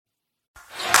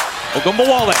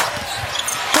Ogunbowale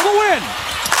for the win.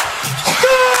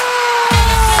 Good!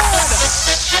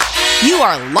 You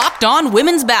are Locked On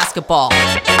Women's Basketball,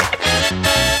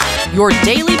 your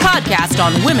daily podcast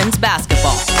on women's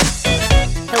basketball.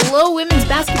 Hello, women's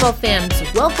basketball fans.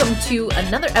 Welcome to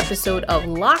another episode of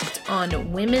Locked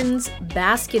On Women's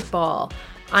Basketball.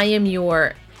 I am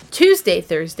your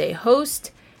Thursday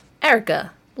host,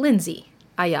 Erica Lindsay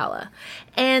Ayala.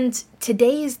 And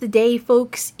today is the day,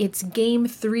 folks. It's Game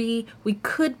 3. We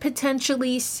could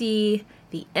potentially see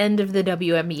the end of the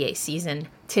WNBA season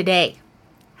today.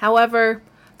 However,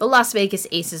 the Las Vegas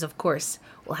Aces, of course,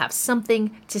 will have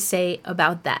something to say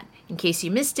about that. In case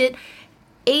you missed it,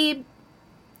 Amy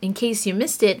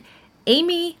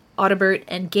Audibert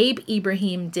and Gabe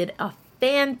Ibrahim did a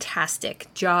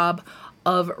fantastic job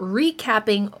of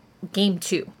recapping Game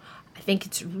 2. I think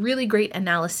it's really great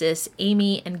analysis.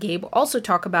 Amy and Gabe also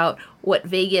talk about what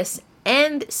Vegas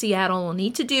and Seattle will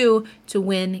need to do to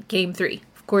win Game 3.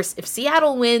 Of course, if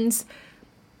Seattle wins,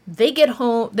 they get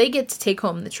to take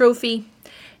home the trophy.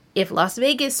 If Las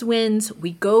Vegas wins,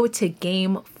 we go to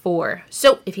Game 4.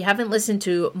 So if you haven't listened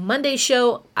to Monday's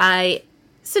show, I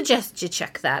suggest you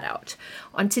check that out.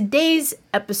 On today's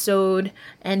episode,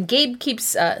 and Gabe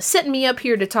keeps setting me up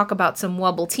here to talk about some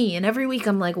Wubble Tea, and every week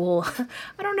I'm like, well,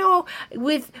 I don't know,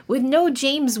 with no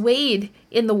James Wade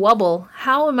in the Wubble,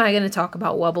 how am I going to talk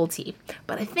about Wubble Tea?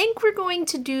 But I think we're going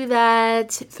to do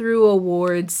that through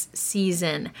awards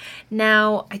season.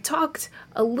 Now, I talked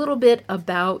a little bit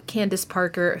about Candace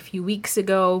Parker a few weeks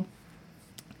ago,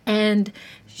 and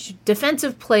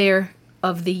Defensive Player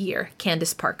of the Year,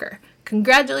 Candace Parker.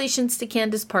 Congratulations to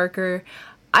Candace Parker.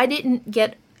 I didn't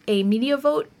get a media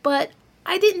vote, but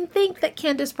I didn't think that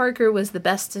Candace Parker was the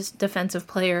best defensive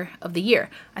player of the year.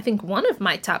 I think one of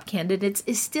my top candidates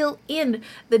is still in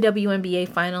the WNBA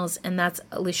finals, and that's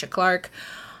Alysha Clark.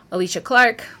 Alysha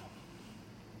Clark,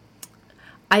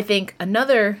 I think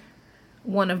another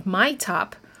one of my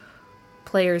top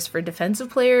players for defensive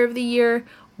player of the year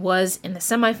was in the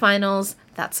semifinals.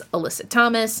 That's Alyssa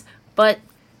Thomas, but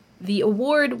the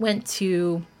award went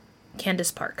to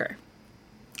Candace Parker.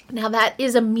 Now, that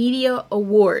is a media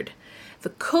award. The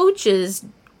coaches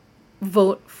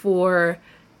vote for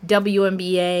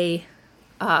WNBA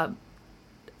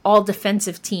all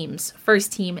defensive teams,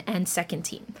 first team and second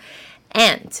team.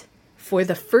 And for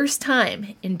the first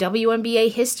time in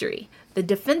WNBA history, the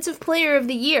Defensive Player of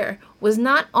the Year was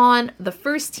not on the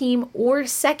first team or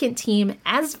second team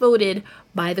as voted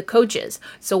by the coaches.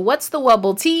 So what's the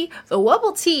Wubble Tea? The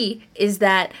Wubble Tea is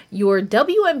that your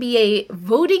WNBA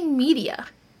voting media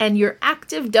and your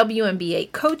active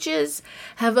WNBA coaches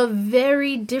have a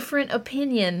very different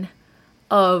opinion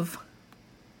of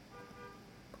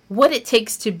what it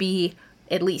takes to be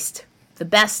at least the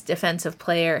best defensive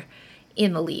player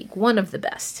in the league, one of the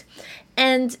best.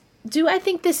 And do I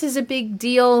think this is a big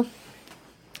deal?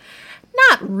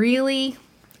 Not really.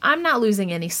 I'm not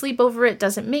losing any sleep over it.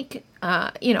 Doesn't make,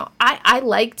 I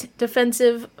liked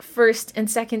defensive first and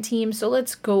second team, so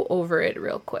let's go over it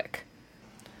real quick.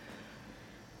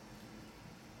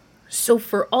 So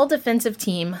for all defensive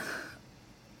team,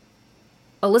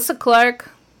 Alysha Clark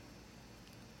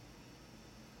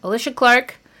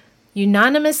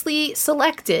unanimously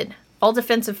selected all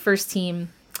defensive first team.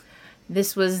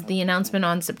 This was the announcement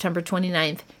on September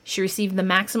 29th. She received the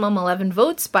maximum 11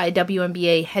 votes by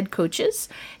WNBA head coaches.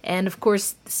 And of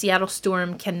course, the Seattle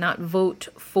Storm cannot vote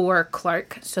for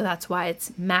Clark, so that's why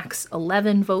it's max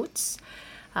 11 votes.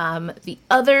 The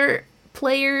other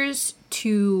players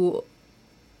to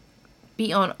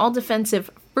be on all defensive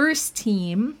first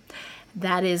team,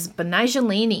 that is Betnijah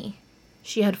Laney.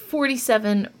 She had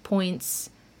 47 points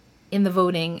in the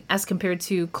voting as compared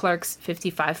to Clark's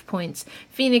 55 points.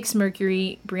 Phoenix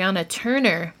Mercury, Brianna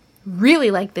Turner,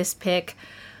 really like this pick,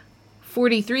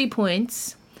 43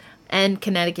 points. And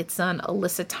Connecticut Sun,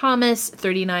 Alyssa Thomas,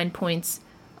 39 points.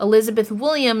 Elizabeth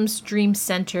Williams, Dream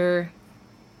Center,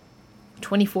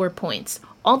 24 points.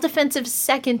 All defensive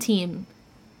second team,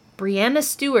 Brianna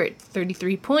Stewart,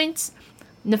 33 points.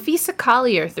 Napheesa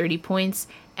Collier, 30 points.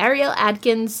 Ariel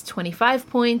Atkins, 25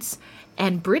 points.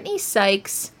 And Brittany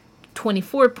Sykes,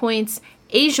 24 points.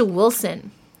 A'ja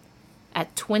Wilson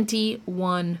at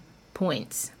 21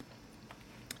 points.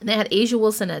 And they had A'ja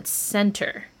Wilson at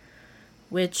center,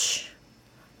 which,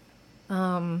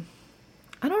 I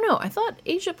don't know. I thought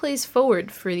A'ja plays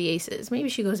forward for the Aces. Maybe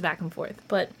she goes back and forth.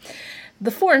 But the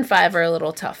 4 and 5 are a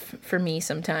little tough for me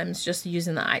sometimes, just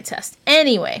using the eye test.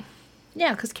 Anyway,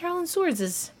 yeah, because Carolyn Swords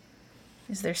is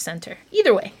their center.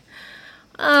 Either way,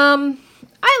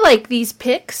 I like these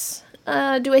picks.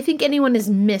 Do I think anyone is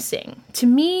missing? To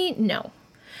me, no.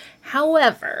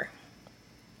 However,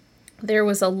 there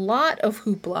was a lot of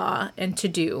hoopla and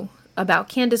to-do about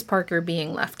Candace Parker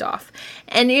being left off.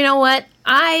 And you know what?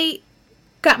 I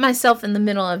got myself in the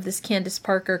middle of this Candace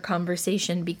Parker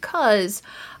conversation because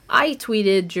I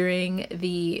tweeted during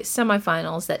the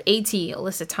semifinals that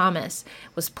Alyssa Thomas,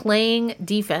 was playing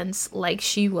defense like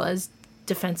she was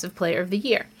Defensive Player of the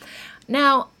Year.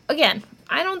 Now, again,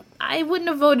 I wouldn't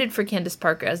have voted for Candace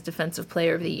Parker as Defensive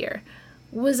Player of the Year.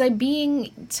 Was I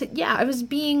being, I was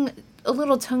being a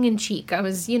little tongue-in-cheek. I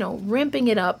was, ramping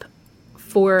it up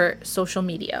for social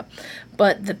media.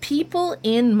 But the people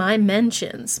in my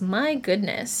mentions, my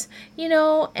goodness,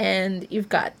 and you've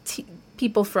got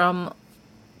people from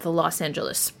the Los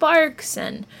Angeles Sparks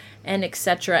and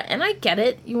etc. And I get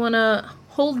it. You want to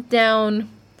hold down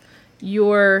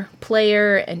your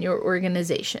player and your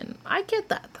organization. I get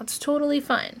that. That's totally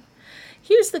fine.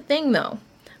 Here's the thing, though.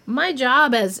 My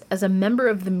job as a member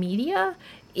of the media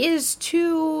is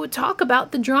to talk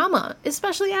about the drama,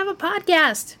 especially I have a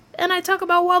podcast and I talk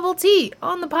about Wobble Tea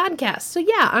on the podcast. So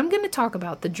yeah, I'm going to talk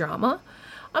about the drama.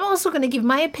 I'm also going to give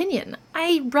my opinion.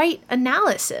 I write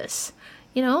analysis,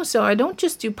 so I don't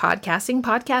just do podcasting.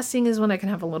 Podcasting is when I can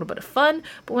have a little bit of fun,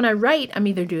 but when I write, I'm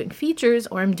either doing features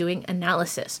or I'm doing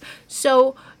analysis.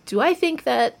 So do I think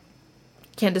that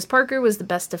Candace Parker was the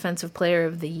best Defensive Player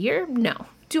of the Year? No.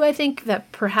 Do I think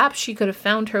that perhaps she could have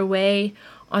found her way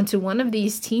onto one of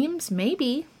these teams?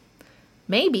 Maybe.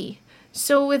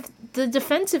 So with the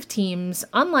defensive teams,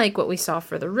 unlike what we saw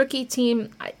for the rookie team,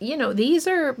 these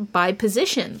are by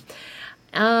position.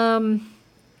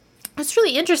 It's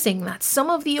really interesting that some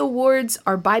of the awards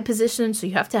are by position, so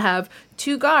you have to have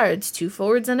 2 guards, 2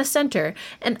 forwards, and a center,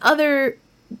 and others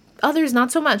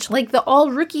not so much. Like the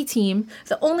all-rookie team,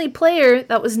 the only player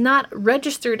that was not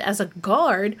registered as a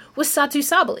guard was Satu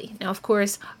Sabali. Now, of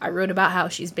course, I wrote about how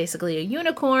she's basically a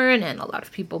unicorn, and a lot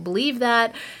of people believe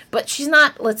that, but she's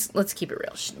not, let's keep it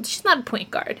real, she's not a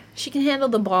point guard. She can handle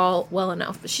the ball well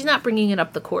enough, but she's not bringing it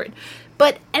up the court.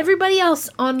 But everybody else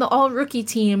on the all-rookie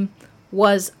team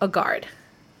was a guard.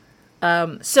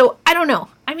 So I don't know.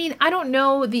 I don't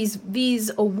know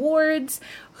these awards,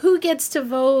 who gets to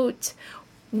vote,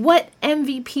 what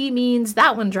MVP means.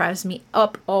 That one drives me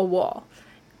up a wall.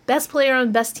 Best player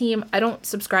on best team, I don't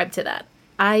subscribe to that.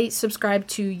 I subscribe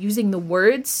to using the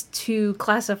words to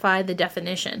classify the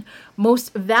definition.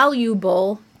 Most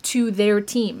valuable to their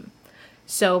team.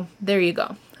 So there you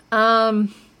go.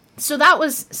 So that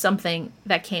was something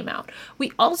that came out.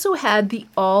 We also had the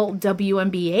all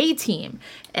WNBA team.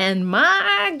 And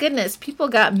my goodness, people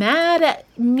got mad at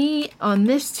me on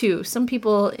this too. Some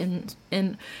people in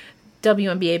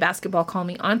WNBA basketball call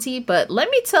me Auntie, but let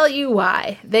me tell you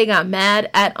why they got mad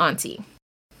at Auntie.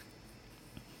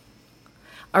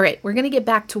 All right, we're going to get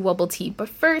back to Wobble Tea, but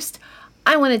first,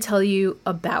 I want to tell you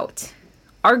about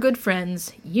our good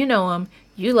friends. You know them,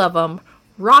 you love them,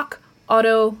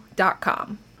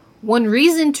 RockAuto.com. One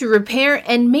reason to repair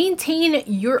and maintain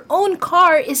your own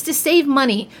car is to save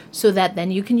money, so that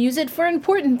then you can use it for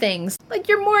important things, like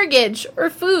your mortgage or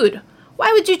food.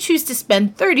 Why would you choose to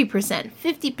spend 30%,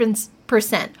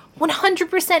 50%,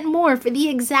 100% more for the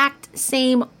exact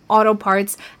same auto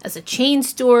parts as a chain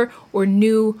store or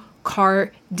new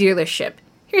car dealership?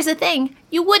 Here's the thing,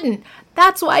 you wouldn't.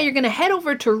 That's why you're going to head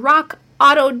over to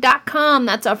RockAuto.com.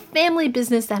 That's a family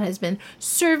business that has been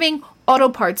serving auto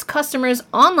parts customers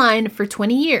online for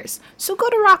 20 years. So go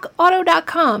to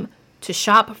RockAuto.com to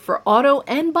shop for auto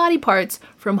and body parts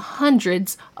from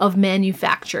hundreds of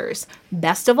manufacturers.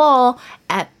 Best of all,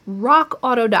 at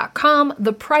RockAuto.com,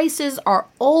 the prices are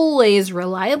always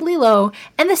reliably low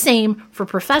and the same for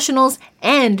professionals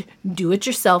and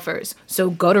do-it-yourselfers. So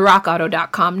go to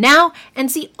RockAuto.com now and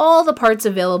see all the parts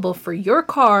available for your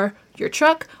car, your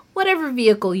truck, whatever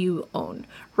vehicle you own.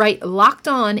 Write Locked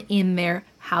On in their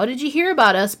 "How did you hear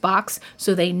about us" box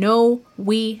so they know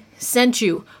we sent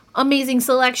you. Amazing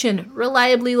selection,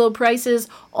 reliably low prices,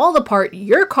 all the part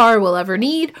your car will ever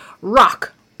need.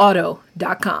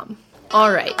 RockAuto.com.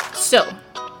 All right, so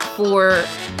for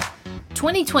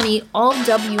 2020 All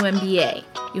WNBA,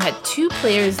 you had 2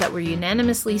 players that were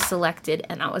unanimously selected,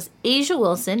 and that was A'ja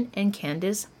Wilson and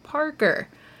Candace Parker.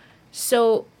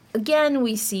 So again,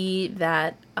 we see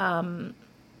that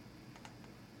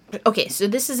okay, so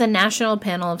this is a national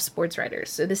panel of sports writers.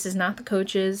 So this is not the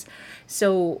coaches.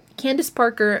 So Candace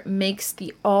Parker makes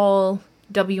the all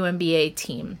WNBA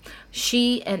team.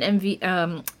 She and MVP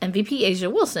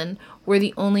A'ja Wilson were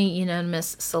the only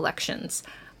unanimous selections.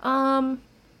 I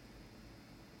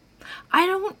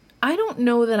don't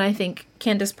know that I think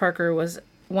Candace Parker was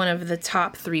one of the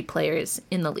top 3 players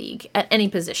in the league at any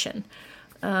position.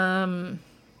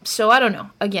 So I don't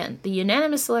know. Again, the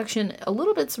unanimous selection, a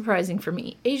little bit surprising for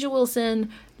me. A'ja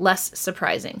Wilson, less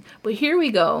surprising. But here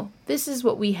we go. This is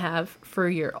what we have for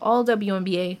your all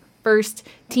WNBA first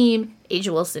team.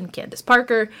 A'ja Wilson, Candace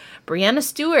Parker, Brianna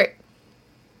Stewart.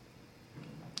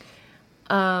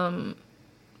 Brianna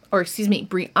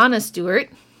Stewart,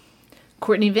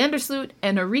 Courtney Vandersloot,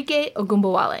 and Arike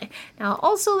Ogunbowale. Now,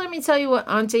 also, let me tell you what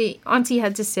Auntie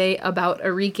had to say about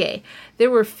Arike.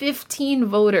 There were 15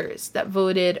 voters that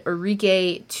voted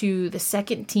Arike to the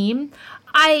second team.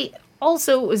 I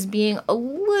also was being a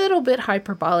little bit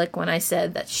hyperbolic when I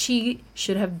said that she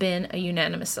should have been a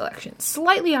unanimous selection.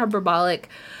 Slightly hyperbolic,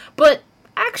 but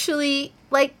actually,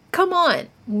 like, come on,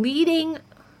 leading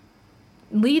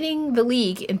the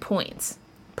league in points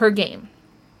per game.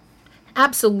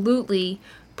 Absolutely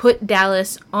put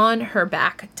Dallas on her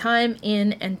back time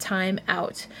in and time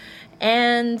out.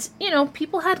 And,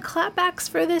 people had clapbacks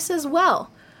for this as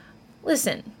well.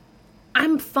 Listen,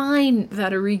 I'm fine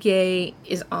that Arike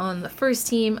is on the first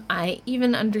team. I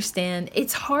even understand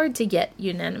it's hard to get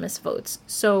unanimous votes.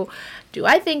 So, do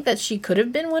I think that she could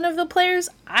have been one of the players?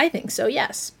 I think so,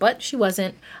 yes. But she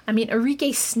wasn't. I mean,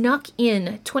 Arike snuck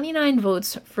in 29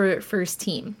 votes for first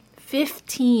team.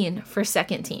 15 for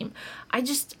second team. I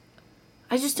just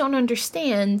don't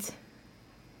understand.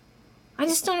 I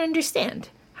just don't understand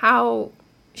how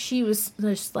she was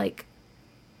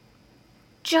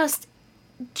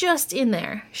just in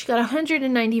there. She got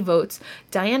 190 votes.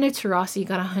 Diana Taurasi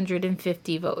got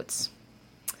 150 votes.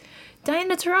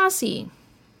 Diana Taurasi,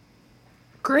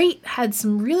 great, had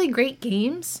some really great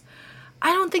games.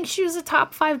 I don't think she was a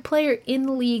top 5 player in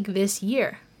the league this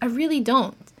year. I really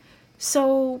don't.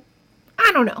 So,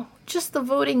 I don't know. Just the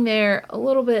voting there, a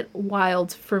little bit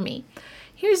wild for me.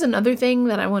 Here's another thing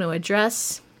that I want to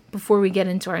address before we get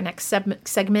into our next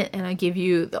segment, and I give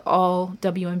you the all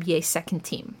WNBA second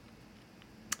team.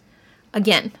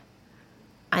 Again,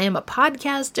 I am a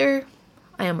podcaster.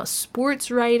 I am a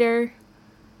sports writer.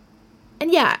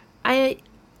 And yeah, I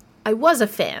was a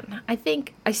fan. I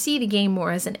think I see the game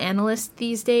more as an analyst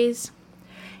these days.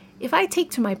 If I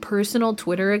take to my personal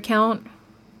Twitter account,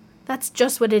 that's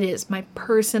just what it is, my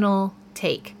personal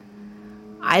take.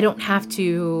 I don't have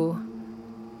to...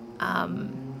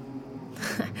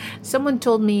 Someone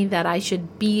told me that I should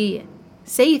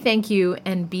say thank you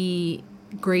and be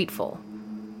grateful.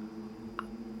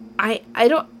 I'm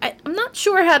not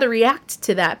sure how to react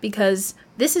to that because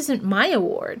this isn't my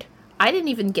award. I didn't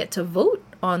even get to vote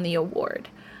on the award.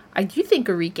 I do think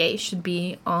Arike should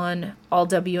be on all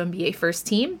WNBA first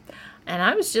team. And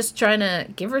I was just trying to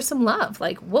give her some love.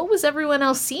 Like, what was everyone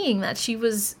else seeing that she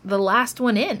was the last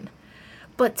one in?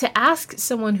 But to ask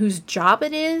someone whose job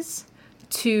it is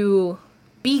to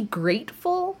be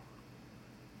grateful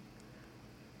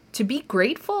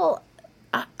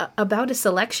about a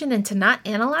selection and to not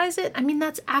analyze it, I mean,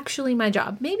 that's actually my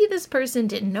job. Maybe this person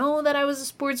didn't know that I was a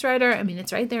sports writer. I mean,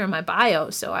 it's right there in my bio,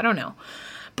 so I don't know.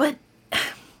 But,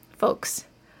 folks,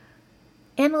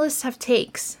 analysts have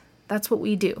takes. That's what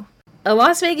we do. A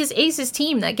Las Vegas Aces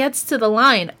team that gets to the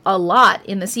line a lot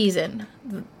in the season.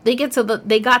 They got to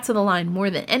the line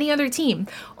more than any other team.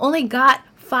 Only got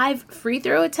 5 free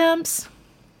throw attempts.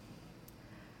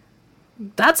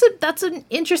 That's an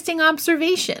interesting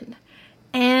observation.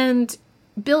 And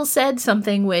Bill said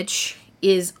something which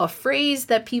is a phrase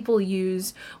that people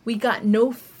use. We got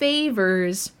no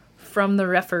favors from the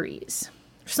referees.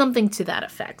 Something to that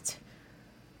effect.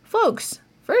 Folks,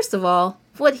 first of all,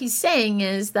 what he's saying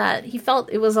is that he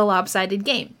felt it was a lopsided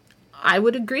game. I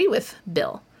would agree with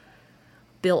Bill.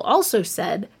 Bill also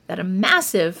said that a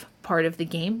massive part of the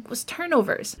game was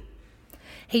turnovers.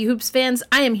 Hey, Hoops fans,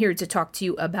 I am here to talk to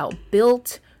you about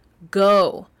Built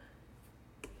Go.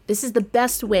 This is the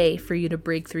best way for you to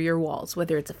break through your walls,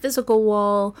 whether it's a physical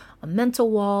wall, a mental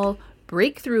wall.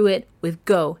 Break through it with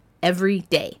Go every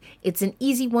day. It's an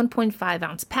easy 1.5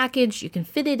 ounce package. You can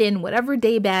fit it in whatever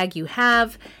day bag you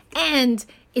have, and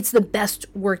it's the best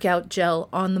workout gel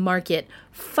on the market.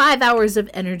 5 hours of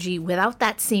energy without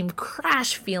that same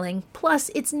crash feeling,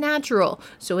 plus it's natural,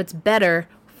 so it's better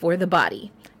for the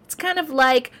body. It's kind of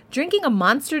like drinking a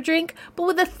Monster drink, but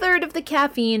with 1/3 of the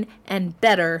caffeine and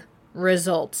better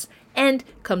results. And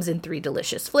comes in 3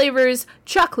 delicious flavors: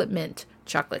 chocolate mint,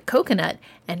 chocolate coconut,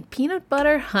 and peanut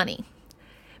butter honey.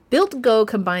 Built Go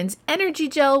combines energy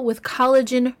gel with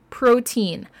collagen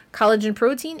protein. Collagen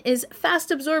protein is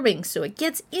fast absorbing, so it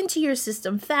gets into your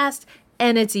system fast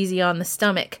and it's easy on the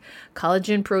stomach.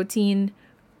 Collagen protein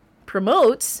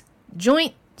promotes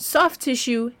joint, soft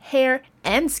tissue, hair,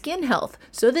 and skin health.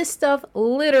 So this stuff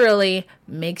literally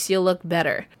makes you look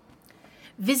better.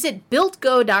 Visit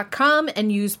BuiltGo.com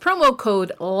and use promo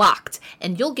code LOCKED,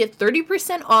 and you'll get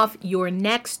 30% off your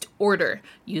next order.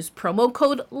 Use promo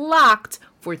code LOCKED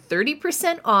for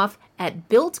 30% off at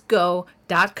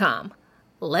BuiltGo.com.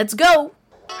 Let's go!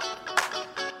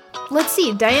 Let's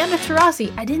see, Diana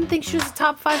Taurasi. I didn't think she was a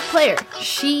top 5 player.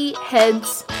 She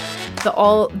heads the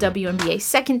All-WNBA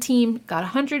second team, got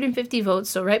 150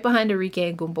 votes, so right behind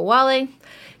Arike Ogunbowale.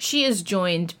 She is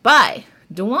joined by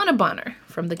DeWanna Bonner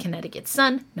from the Connecticut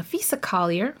Sun, Napheesa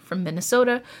Collier from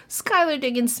Minnesota, Skylar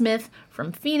Diggins-Smith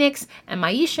from Phoenix, and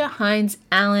Myisha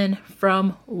Hines-Allen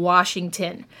from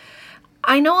Washington.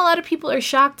 I know a lot of people are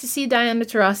shocked to see Diana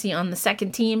Taurasi on the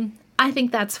second team. I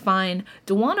think that's fine.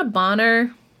 DeWanna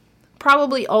Bonner,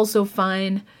 probably also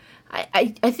fine.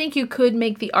 I think you could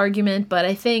make the argument, but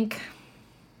I think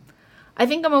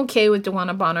I'm okay with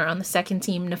DeWanna Bonner on the second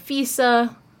team.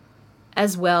 Napheesa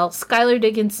as well. Skylar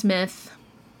Diggins-Smith.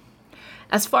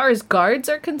 As far as guards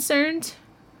are concerned,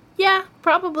 yeah,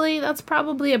 that's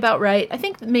probably about right. I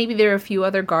think maybe there are a few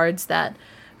other guards that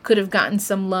could have gotten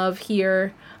some love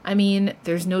here. I mean,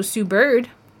 there's no Sue Bird,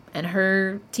 and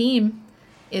her team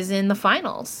is in the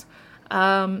finals.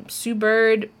 Sue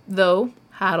Bird, though,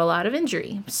 had a lot of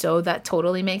injury, so that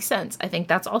totally makes sense. I think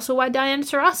that's also why Diana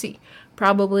Taurasi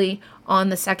probably on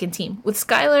the second team. With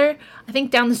Skylar, I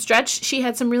think down the stretch she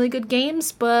had some really good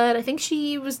games, but I think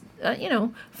she was,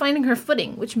 finding her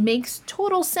footing, which makes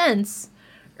total sense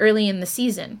early in the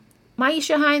season.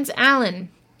 Myisha Hines-Allen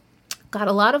got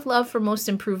a lot of love for Most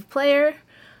Improved Player.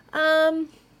 A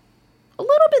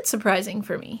little bit surprising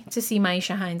for me to see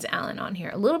Myisha Hines-Allen on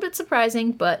here. A little bit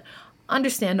surprising, but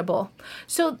understandable.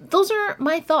 So those are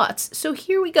my thoughts. So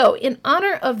here we go. In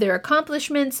honor of their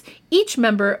accomplishments, each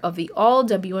member of the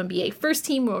All-WNBA first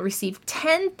team will receive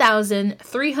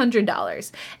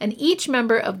 $10,300, and each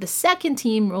member of the second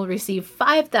team will receive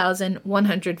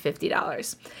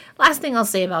 $5,150. Last thing I'll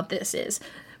say about this is,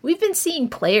 we've been seeing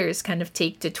players kind of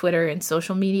take to Twitter and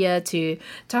social media to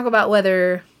talk about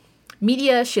whether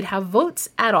media should have votes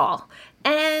at all.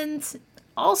 And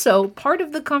also part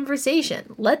of the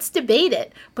conversation. Let's debate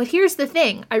it. But here's the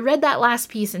thing. I read that last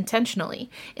piece intentionally.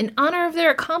 In honor of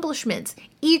their accomplishments,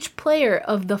 each player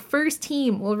of the first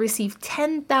team will receive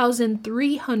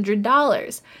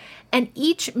 $10,300, and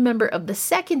each member of the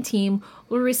second team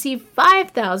will receive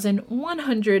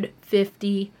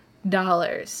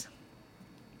 $5,150.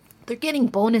 They're getting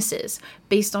bonuses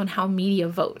based on how media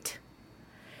vote.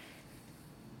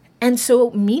 And so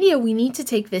media, we need to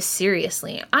take this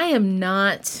seriously. I am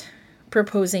not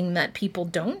proposing that people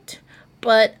don't,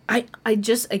 but I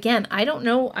just, again, I don't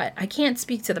know. I can't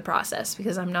speak to the process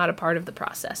because I'm not a part of the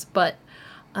process. But,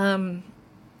 I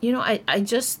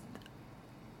just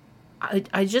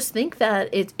think that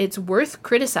it's worth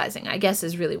criticizing, I guess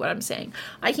is really what I'm saying.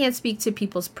 I can't speak to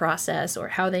people's process or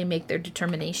how they make their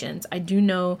determinations. I do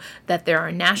know that there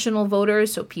are national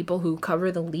voters, so people who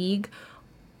cover the league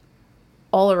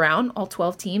all around, all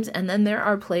 12 teams, and then there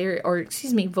are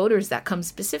voters that come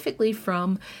specifically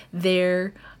from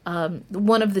their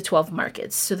one of the 12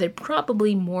 markets. So they're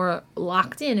probably more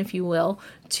locked in, if you will,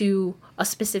 to a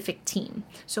specific team.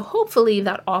 So hopefully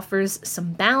that offers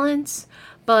some balance,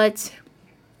 but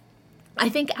I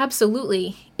think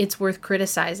absolutely it's worth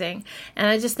criticizing. And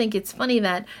I just think it's funny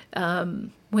that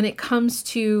when it comes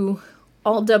to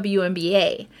all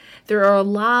WNBA, there are a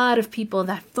lot of people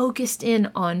that focused in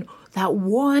on that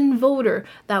one voter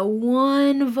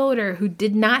who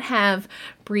did not have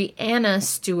Breanna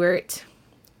Stewart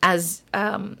as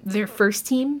their first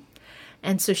team.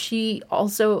 And so she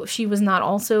was not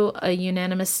also a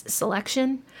unanimous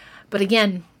selection. But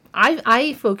again,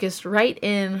 I focused right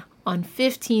in on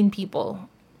 15 people.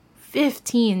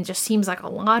 15 just seems like a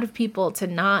lot of people to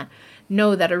not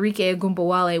know that Arike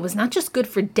Ogunbowale was not just good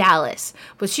for Dallas,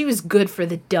 but she was good for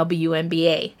the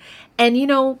WNBA.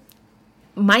 And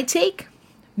my take,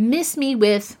 miss me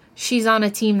with she's on a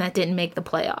team that didn't make the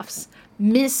playoffs.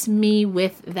 Miss me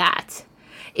with that.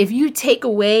 If you take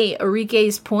away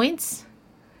Arike's points,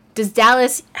 does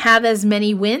Dallas have as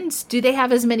many wins? Do they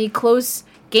have as many close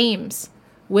games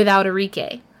without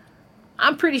Arike?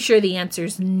 I'm pretty sure the answer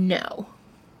is no.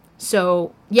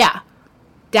 So, yeah,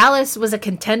 Dallas was a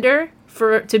contender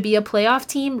to be a playoff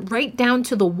team right down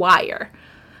to the wire,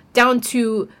 down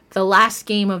to the last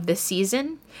game of the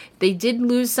season. They did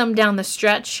lose some down the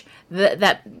stretch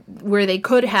that where they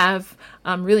could have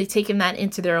really taken that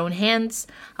into their own hands,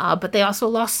 but they also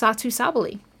lost Satu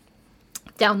Sabally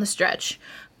down the stretch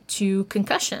to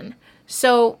concussion.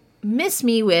 So miss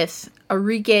me with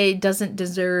Arike doesn't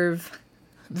deserve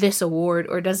this award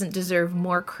or doesn't deserve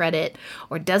more credit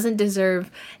or doesn't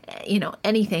deserve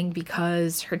anything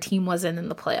because her team wasn't in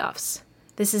the playoffs.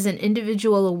 This is an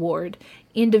individual award.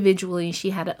 Individually,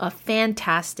 she had a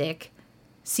fantastic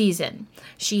season.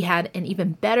 She had an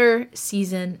even better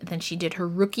season than she did her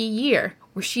rookie year,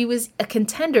 where she was a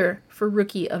contender for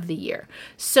Rookie of the Year.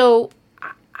 So,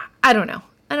 I don't know.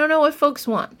 I don't know what folks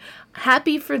want.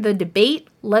 Happy for the debate.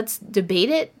 Let's debate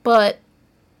it. But,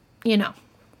 you know,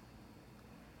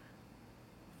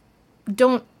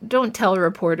 don't tell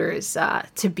reporters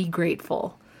to be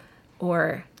grateful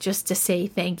or just to say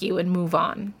thank you and move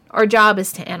on. Our job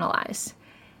is to analyze.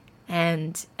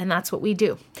 And that's what we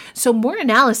do. So more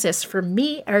analysis from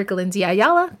me, Erica Lindsay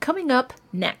Ayala, coming up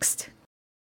next.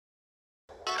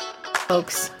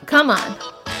 Folks, come on.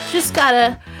 Just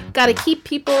gotta keep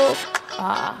people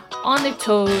on their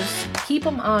toes, keep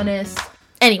them honest.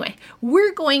 Anyway,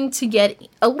 we're going to get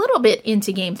a little bit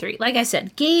into Game 3. Like I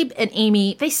said, Gabe and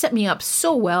Amy, they set me up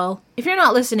so well. If you're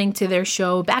not listening to their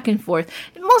show back and forth,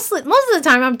 most of the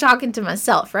time I'm talking to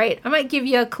myself, right? I might give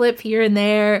you a clip here and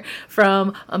there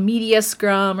from a media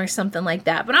scrum or something like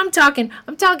that, but I'm talking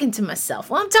to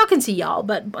myself. Well, I'm talking to y'all,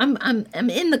 but I'm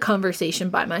in the conversation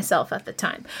by myself at the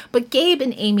time. But Gabe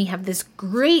and Amy have this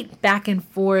great back and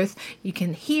forth. You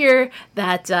can hear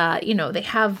that they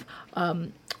have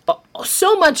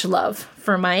so much love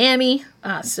for Miami.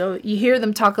 So you hear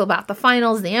them talk about the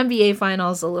finals, the NBA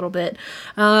finals a little bit.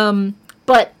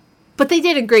 But they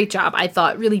did a great job, I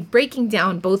thought, really breaking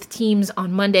down both teams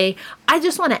on Monday. I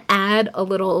just want to add a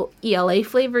little ELA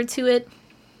flavor to it.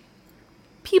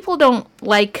 People don't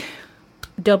like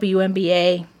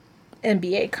WNBA,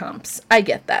 NBA comps. I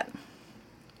get that.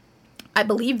 I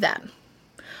believe that.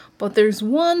 But there's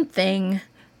one thing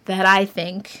that I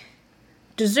think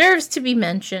deserves to be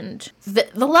mentioned. The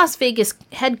Las Vegas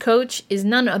head coach is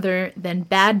none other than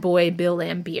bad boy Bill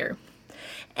Laimbeer.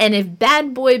 And if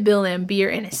bad boy Bill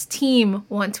Laimbeer and his team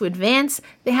want to advance,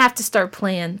 they have to start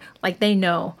playing like they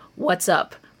know what's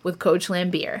up with Coach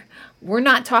Laimbeer. We're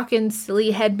not talking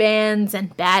silly headbands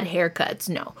and bad haircuts,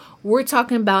 no. We're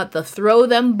talking about the throw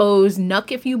them bows,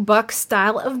 knuck if you buck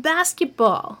style of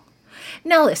basketball.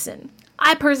 Now listen,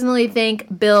 I personally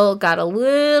think Bill got a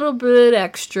little bit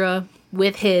extra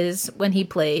with his when he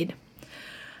played.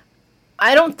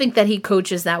 I don't think that he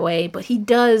coaches that way, but he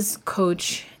does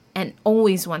coach and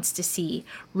always wants to see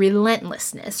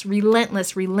relentless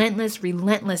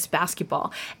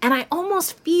basketball. And I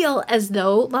almost feel as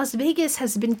though Las Vegas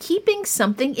has been keeping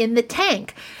something in the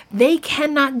tank. They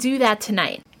cannot do that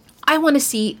tonight. I want to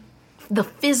see the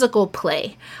physical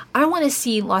play. I want to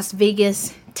see Las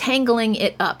Vegas tangling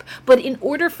it up. But in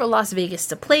order for Las Vegas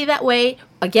to play that way,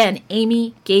 again,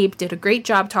 Amy, Gabe did a great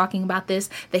job talking about this.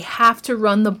 They have to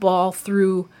run the ball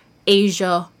through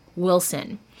A'ja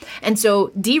Wilson. And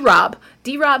so D-Rob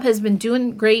has been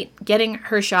doing great, getting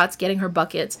her shots, getting her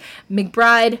buckets.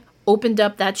 McBride opened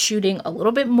up that shooting a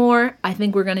little bit more. I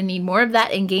think we're going to need more of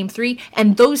that in Game 3.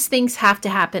 And those things have to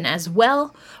happen as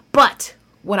well. But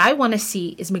what I want to see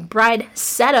is McBride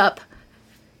set up,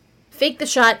 fake the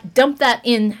shot, dump that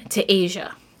into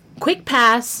A'ja. Quick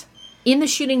pass, in the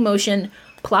shooting motion,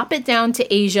 plop it down to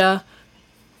A'ja,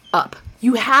 up.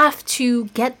 You have to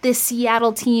get this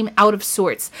Seattle team out of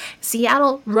sorts.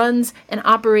 Seattle runs and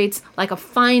operates like a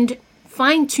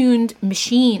fine-tuned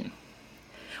machine.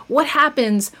 What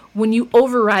happens when you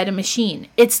override a machine?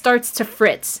 It starts to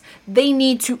fritz. They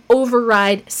need to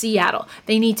override Seattle.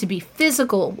 They need to be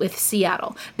physical with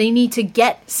Seattle. They need to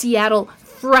get Seattle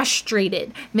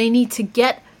frustrated. They need to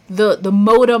get the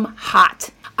modem hot.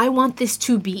 I want this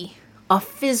to be a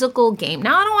physical game.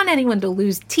 Now, I don't want anyone to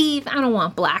lose teeth. I don't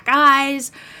want black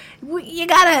eyes. You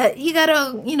gotta,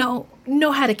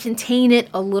 know how to contain it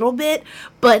a little bit.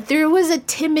 But there was a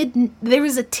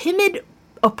timid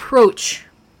approach.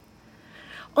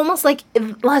 Almost like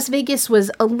Las Vegas was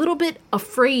a little bit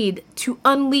afraid to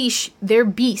unleash their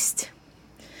beast.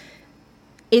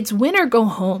 It's win or go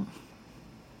home.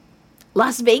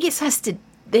 Las Vegas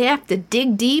they have to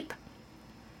dig deep.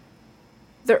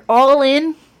 They're all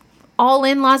in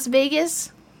Las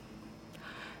Vegas.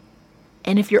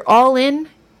 And if you're all in,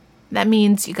 that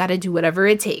means you got to do whatever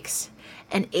it takes.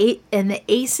 And the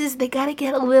Aces, they got to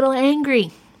get a little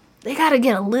angry. They got to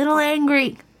get a little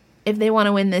angry if they want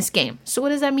to win this game. So what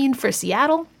does that mean for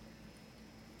Seattle?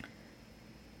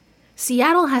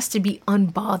 Seattle has to be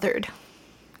unbothered.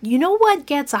 You know what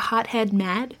gets a hothead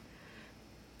mad?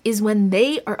 Is when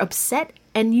they are upset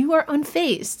and you are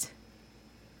unfazed.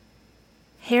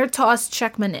 Hair toss,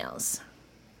 check my nails.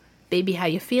 Baby, how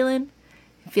you feeling?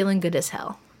 Feeling good as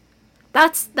hell.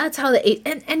 That's how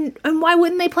and why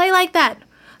wouldn't they play like that?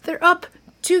 They're up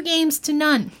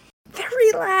 2-0. They're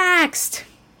relaxed.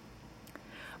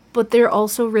 But they're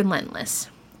also relentless.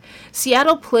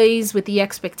 Seattle plays with the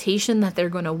expectation that they're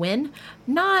going to win,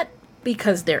 not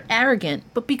because they're arrogant,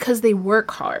 but because they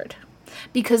work hard.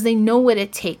 Because they know what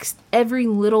it takes. Every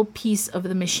little piece of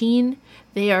the machine,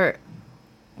 they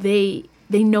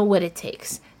know what it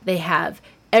takes. They have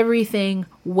everything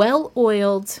well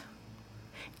oiled,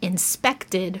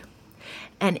 inspected,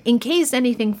 and in case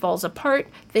anything falls apart,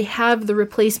 they have the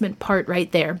replacement part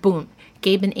right there. Boom.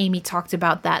 Gabe and Amy talked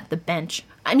about that, the bench.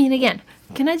 I mean, again,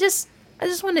 I just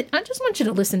want you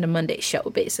to listen to Monday's show,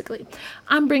 basically.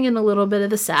 I'm bringing a little bit of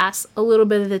the sass, a little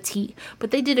bit of the tea, but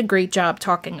they did a great job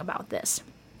talking about this.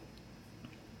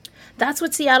 That's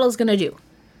what Seattle's going to do.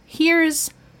 Here's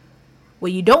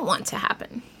what you don't want to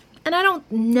happen. And I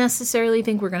don't necessarily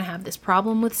think we're going to have this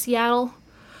problem with Seattle,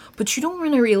 but you don't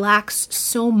want to relax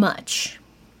so much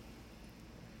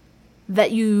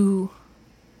that you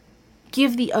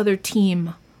give the other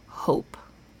team hope.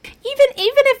 Even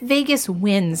if Vegas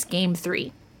wins Game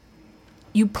 3,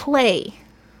 you play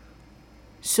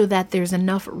so that there's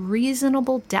enough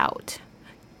reasonable doubt.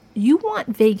 You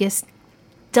want Vegas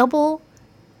double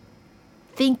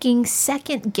thinking,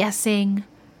 second guessing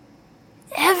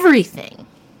everything.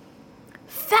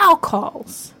 Foul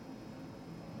calls,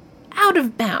 out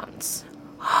of bounds,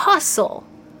 hustle,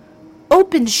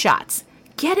 open shots,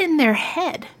 get in their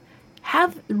head,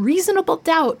 have reasonable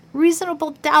doubt,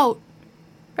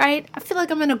 right? I feel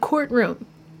like I'm in a courtroom,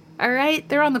 all right?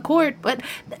 They're on the court, but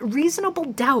reasonable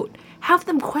doubt, have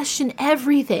them question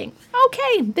everything.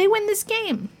 Okay, they win this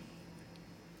game.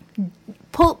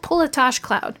 Pull a Tosh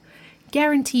Cloud.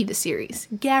 Guarantee the series.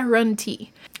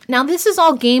 Guarantee. Now, this is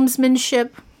all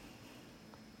gamesmanship.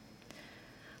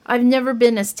 I've never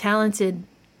been as talented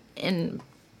in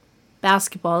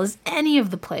basketball as any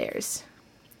of the players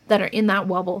that are in that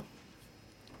bubble.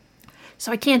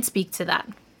 So I can't speak to that.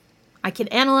 I can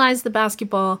analyze the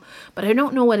basketball, but I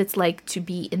don't know what it's like to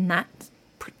be in that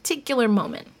particular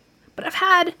moment. But I've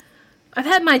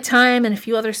had my time in a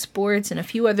few other sports and a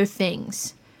few other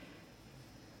things.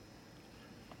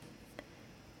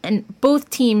 And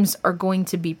both teams are going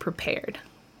to be prepared.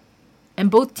 And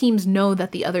both teams know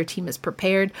that the other team is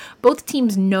prepared. Both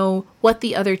teams know what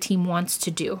the other team wants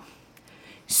to do.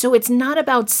 So it's not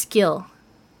about skill.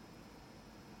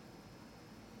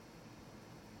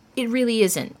 It really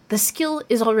isn't. The skill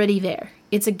is already there.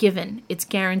 It's a given. It's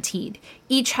guaranteed.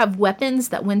 Each have weapons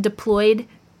that, when deployed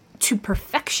to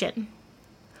perfection,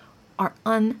 are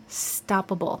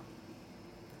unstoppable.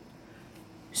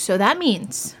 So that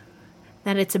means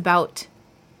that it's about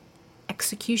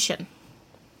execution.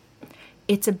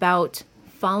 It's about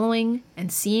following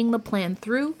and seeing the plan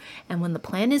through, and when the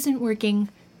plan isn't working,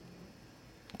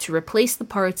 to replace the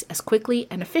parts as quickly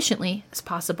and efficiently as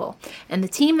possible. And the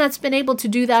team that's been able to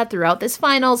do that throughout this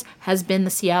finals has been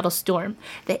the Seattle Storm.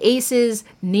 The Aces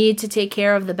need to take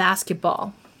care of the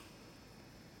basketball.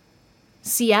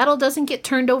 Seattle doesn't get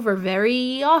turned over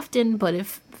very often, but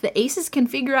if the Aces can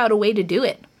figure out a way to do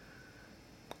it,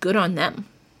 good on them.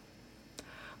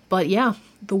 But yeah,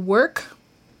 the work,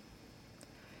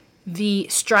 the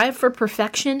strive for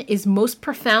perfection is most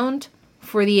profound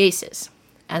for the Aces.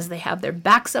 As they have their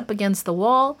backs up against the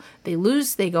wall, they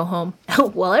lose, they go home.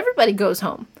 Well, everybody goes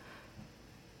home.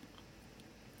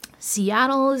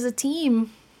 Seattle is a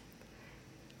team.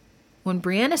 When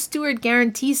Breanna Stewart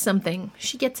guarantees something,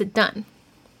 she gets it done.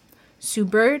 Sue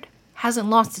Bird hasn't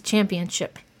lost a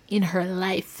championship in her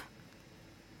life.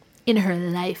 In her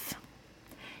life.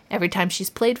 Every time she's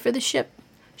played for the Ship,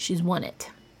 she's won it.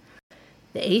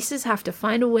 The Aces have to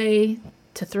find a way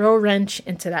to throw a wrench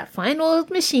into that final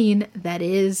machine that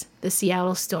is the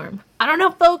Seattle Storm. I don't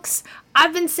know, folks.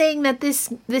 I've been saying that this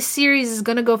series is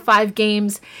going to go 5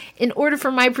 games. In order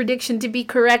for my prediction to be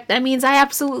correct, that means I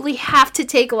absolutely have to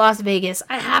take Las Vegas.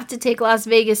 I have to take Las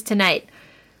Vegas tonight.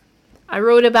 I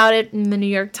wrote about it in the New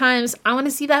York Times. I want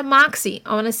to see that moxie.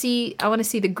 I want to see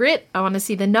the grit. I want to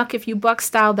see the Knuck If You Buck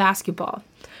style basketball.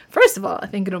 First of all, I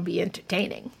think it'll be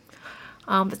entertaining.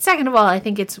 But second of all, I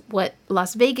think it's what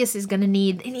Las Vegas is going to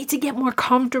need. They need to get more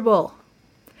comfortable.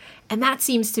 And that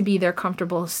seems to be their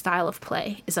comfortable style of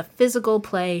play, is a physical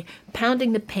play,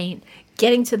 pounding the paint,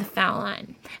 getting to the foul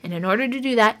line. And in order to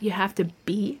do that, you have to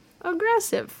be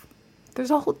aggressive.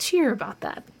 There's a whole cheer about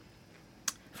that.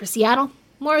 For Seattle,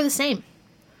 more of the same.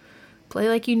 Play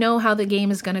like you know how the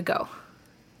game is going to go.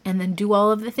 And then do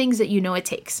all of the things that you know it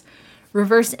takes.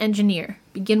 Reverse engineer.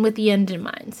 Begin with the end in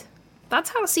mind.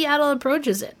 That's how Seattle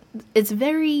approaches it. It's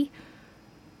very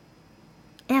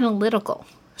analytical,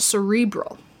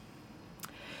 cerebral.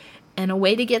 And a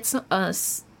way to get a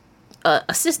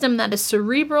system that is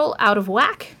cerebral out of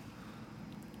whack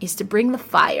is to bring the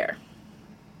fire.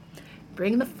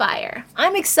 Bring the fire.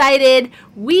 I'm excited.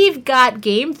 We've got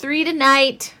Game 3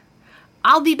 tonight.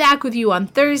 I'll be back with you on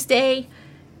Thursday.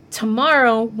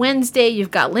 Tomorrow, Wednesday,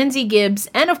 you've got Lindsay Gibbs.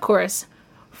 And of course,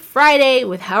 Friday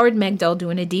with Howard Megdal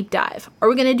doing a deep dive. Are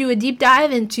we going to do a deep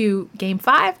dive into Game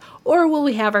 5? Or will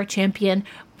we have our champion?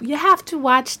 You have to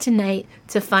watch tonight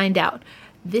to find out.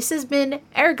 This has been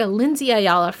Erica Lindsay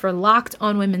Ayala for Locked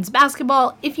On Women's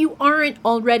Basketball. If you aren't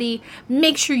already,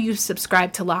 make sure you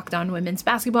subscribe to Locked On Women's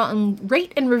Basketball and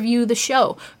rate and review the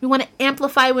show. We want to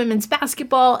amplify women's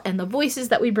basketball and the voices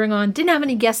that we bring on. Didn't have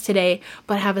any guests today,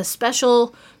 but have a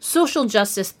special Social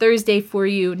Justice Thursday for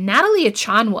you. Natalie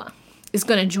Achanwa is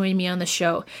going to join me on the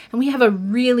show, and we have a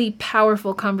really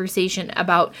powerful conversation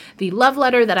about the love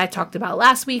letter that I talked about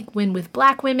last week, Win with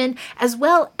Black Women, as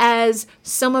well as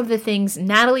some of the things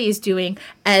Natalie is doing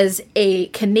as a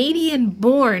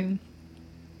Canadian-born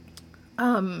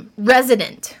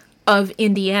resident of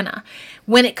Indiana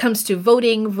when it comes to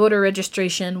voting, voter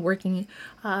registration, working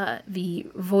the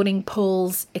voting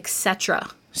polls, etc.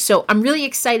 So I'm really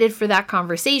excited for that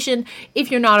conversation.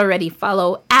 If you're not already,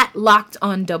 follow at Locked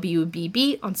On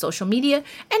WBB on social media,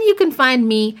 and you can find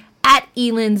me at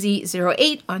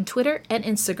elindsay08 on Twitter and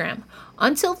Instagram.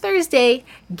 Until Thursday,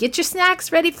 get your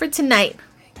snacks ready for tonight,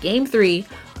 Game 3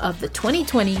 of the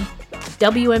 2020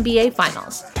 WNBA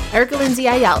Finals. Erica Lindsay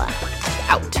Ayala,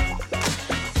 out.